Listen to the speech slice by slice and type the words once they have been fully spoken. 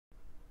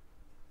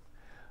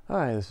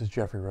Hi, this is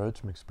Jeffrey Rhoades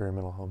from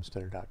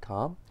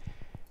experimentalhomesteader.com,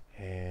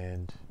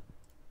 and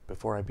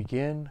before I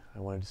begin, I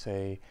wanted to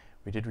say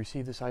we did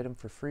receive this item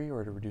for free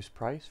or at a reduced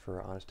price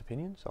for honest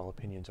opinions. All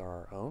opinions are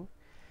our own.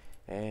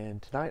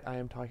 And tonight I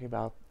am talking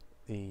about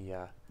the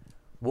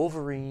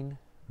Wolverine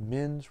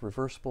Men's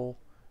Reversible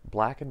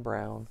Black and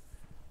Brown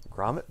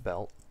Grommet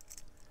Belt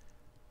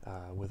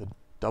with a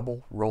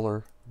double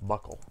roller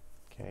buckle.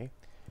 Okay,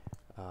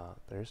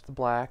 there's the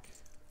black,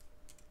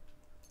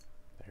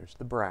 there's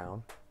the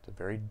brown. It's a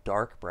very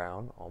dark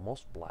brown,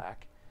 almost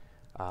black.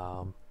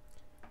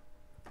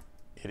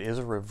 It is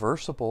a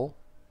reversible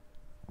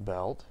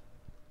belt.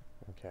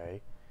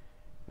 Okay.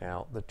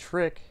 Now the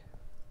trick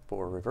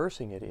for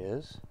reversing it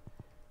is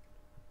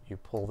you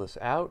pull this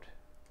out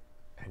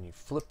and you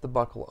flip the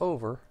buckle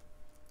over.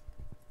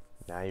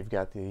 Now you've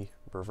got the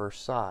reverse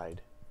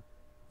side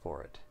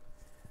for it.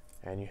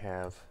 And you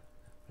have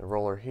the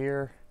roller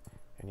here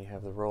and you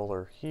have the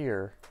roller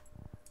here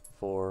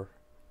for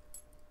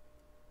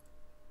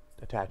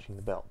attaching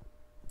the belt.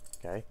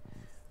 Okay,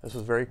 this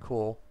was very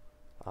cool.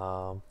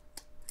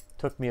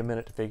 Took me a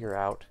minute to figure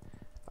out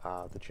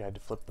that you had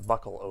to flip the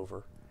buckle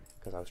over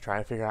because I was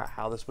trying to figure out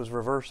how this was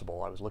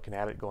reversible. I was looking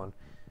at it going,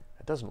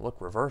 it doesn't look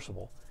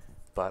reversible,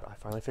 but I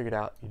finally figured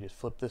out you just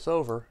flip this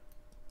over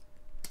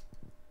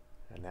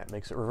and that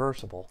makes it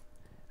reversible,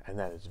 and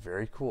that is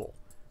very cool.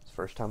 It's the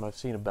first time I've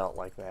seen a belt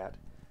like that.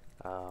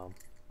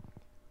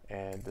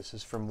 And this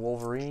is from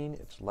Wolverine.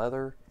 It's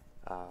leather.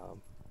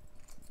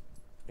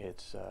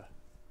 It's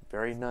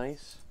very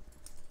nice,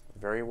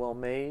 very well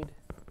made.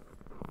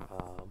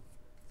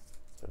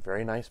 It's a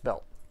very nice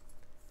belt,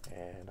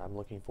 and I'm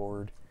looking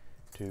forward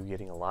to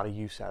getting a lot of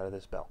use out of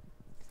this belt.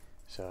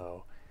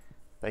 So,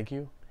 thank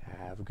you.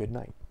 Have a good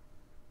night.